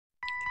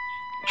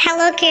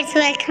Hello kids,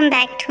 welcome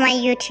back to my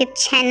YouTube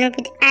channel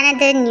with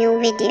another new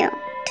video.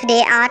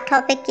 Today our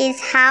topic is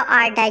how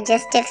our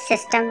digestive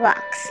system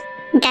works.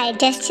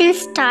 Digestion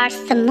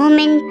starts the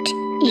moment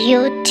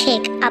you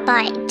take a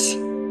bite.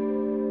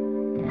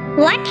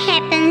 What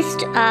happens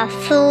to our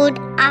food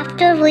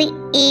after we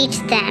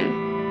eat them?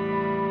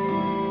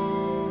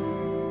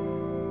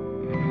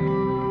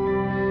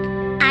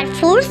 Our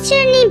food's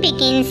journey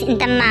begins in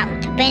the mouth.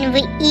 When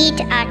we eat,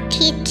 our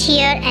teeth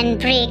tear and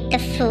break the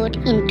food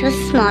into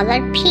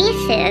smaller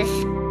pieces.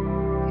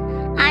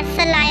 Our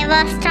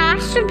saliva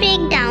starts to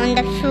break down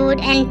the food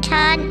and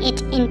turn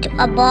it into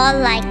a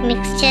ball-like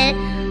mixture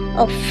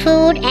of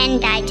food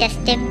and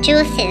digestive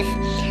juices.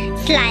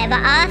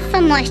 Saliva also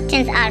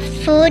moistens our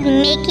food,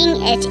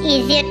 making it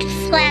easier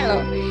to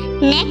swallow.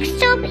 Next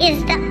stop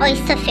is the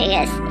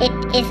esophagus.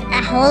 It is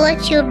a hollow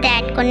tube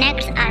that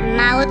connects our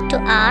mouth to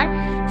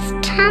our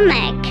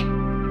stomach.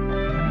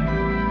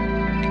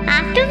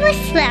 After we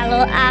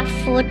swallow, our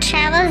food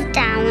travels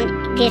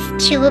down this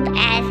tube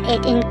as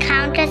it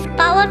encounters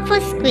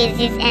powerful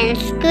squeezes and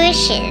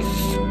squishes.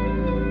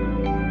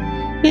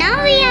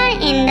 Now we are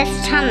in the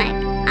stomach,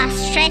 a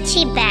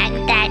stretchy bag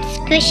that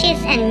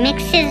squishes and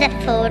mixes the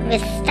food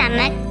with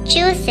stomach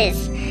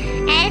juices.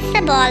 As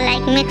the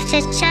ball-like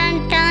mixture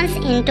turns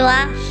into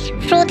a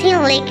frothy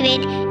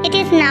liquid, it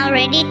is now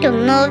ready to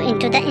move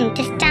into the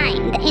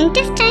intestine. The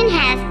intestine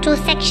has two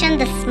sections,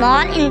 the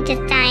small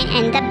intestine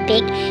and the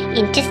big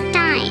intestine.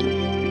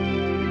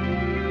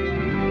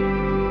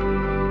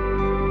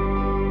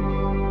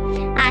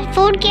 Our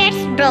food gets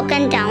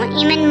broken down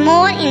even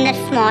more in the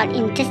small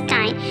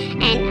intestine,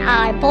 and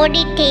our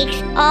body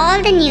takes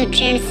all the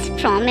nutrients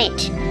from it.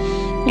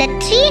 The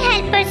three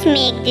helpers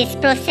make this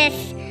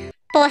process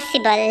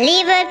possible: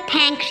 liver,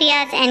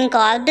 pancreas, and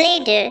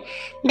gallbladder.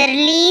 They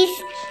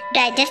release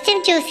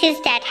digestive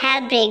juices that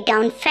help break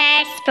down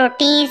fats,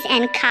 proteins,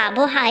 and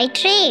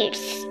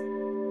carbohydrates.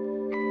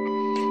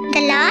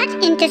 The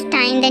large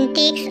intestine then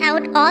takes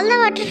out all the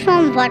water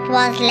from what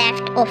was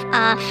left of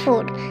our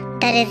food.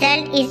 The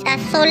result is a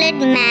solid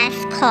mass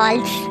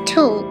called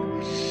stool.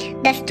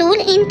 The stool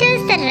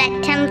enters the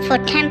rectum for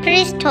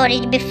temporary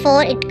storage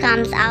before it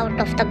comes out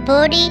of the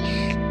body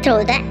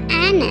through the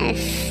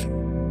anus.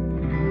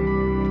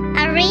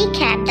 A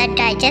recap: the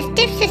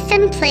digestive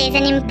system plays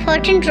an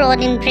important role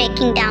in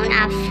breaking down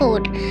our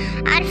food.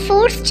 Our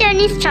food's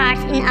journey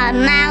starts in our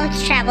mouth,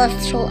 travels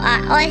through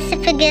our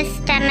esophagus,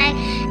 stomach,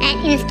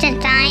 and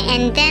intestine,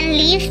 and then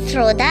leaves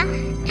through the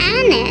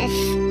anus.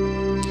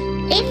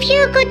 If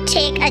you could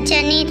take a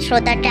journey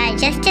through the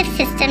digestive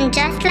system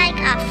just like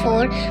our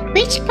food,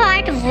 which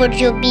part would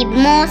you be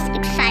most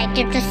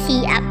excited to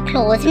see up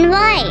close and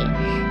why?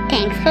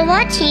 Thanks for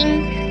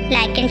watching.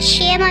 Like and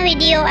share my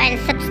video and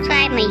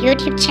subscribe my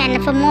YouTube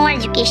channel for more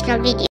educational videos.